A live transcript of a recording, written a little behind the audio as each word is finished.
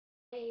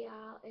Hey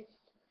y'all, it's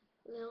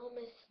Little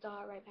Miss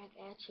Star right back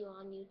at you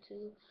on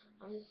YouTube.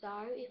 I'm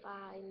sorry if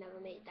I never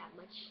made that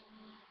much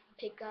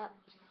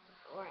pickups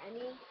or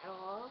any at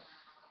all.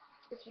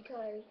 It's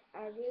because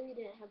I really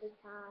didn't have the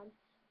time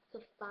to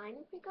find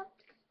the pickups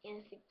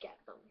and to get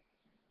them.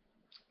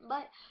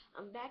 But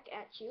I'm back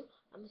at you.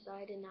 I'm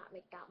sorry I did not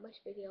make that much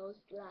videos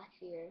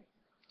last year.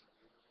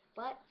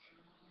 But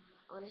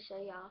I want to show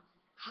y'all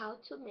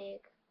how to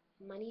make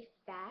money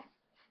fast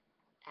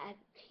as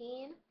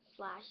teen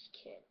slash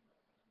kid.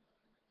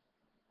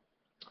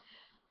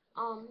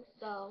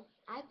 So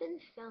I've been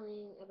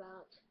selling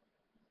about,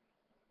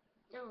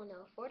 I don't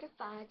know, 4 to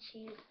 5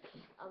 cheese,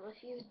 a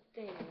few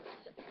things.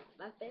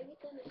 My favorite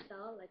thing to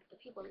sell, like the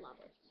people love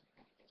it,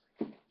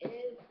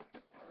 is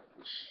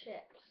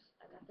chips.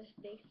 I got this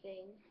big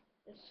thing,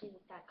 this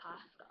cheese at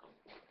Costco.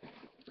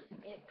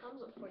 And it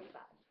comes with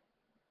 45.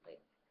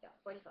 Wait, yeah,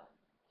 45.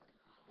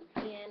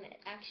 And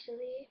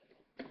actually,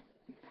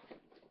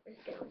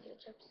 let's get onto the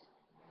chips.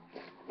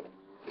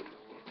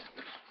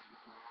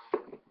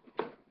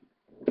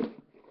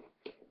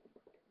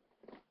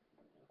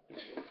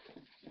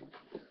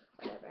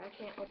 Whatever, I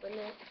can't open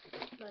this,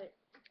 but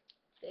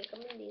they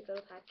come in these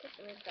little packets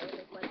and they sell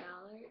it for $1.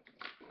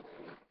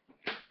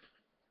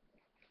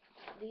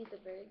 These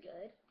are very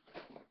good.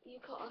 You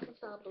can also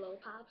sell blow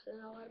pops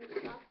and all that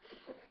stuff.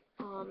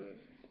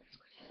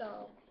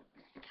 So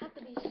you have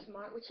to be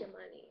smart with your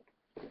money.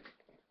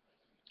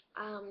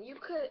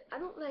 I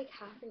don't like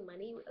having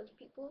money with other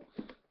people.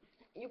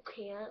 You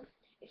can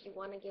if you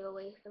want to give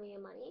away some of your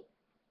money,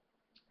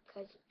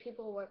 because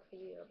people work for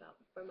you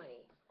for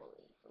money,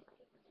 only for money.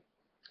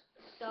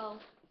 So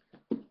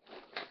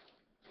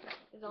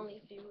there's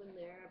only a few in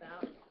there,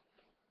 about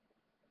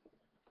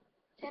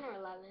 10 or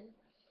 11,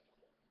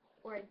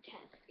 or 10,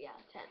 yeah,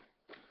 10.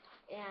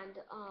 And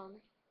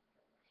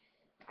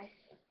I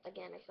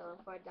sell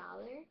them for $1,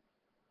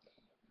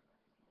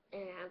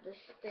 and I have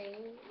this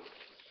thing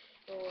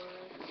for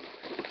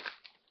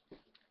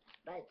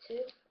buy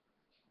two,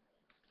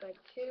 buy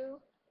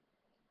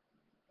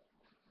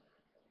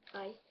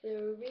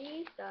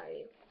three,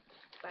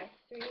 buy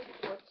three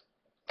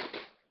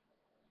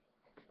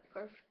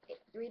for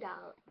 $3.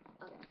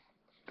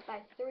 Buy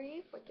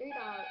three for $3.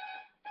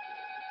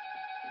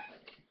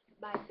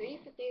 Buy three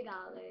for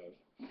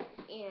 $3,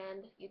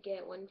 and you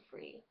get one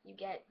free.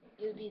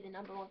 You'll be the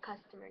 #1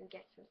 customer and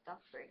get some stuff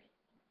free.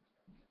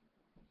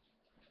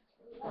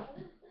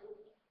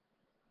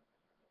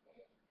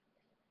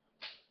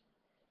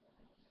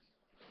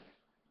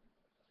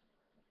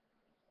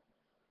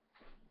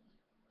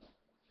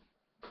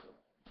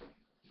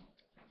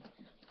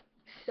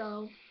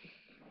 So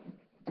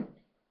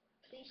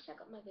please check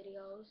out my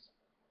videos.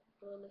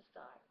 Little Miss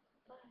Star.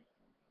 Bye.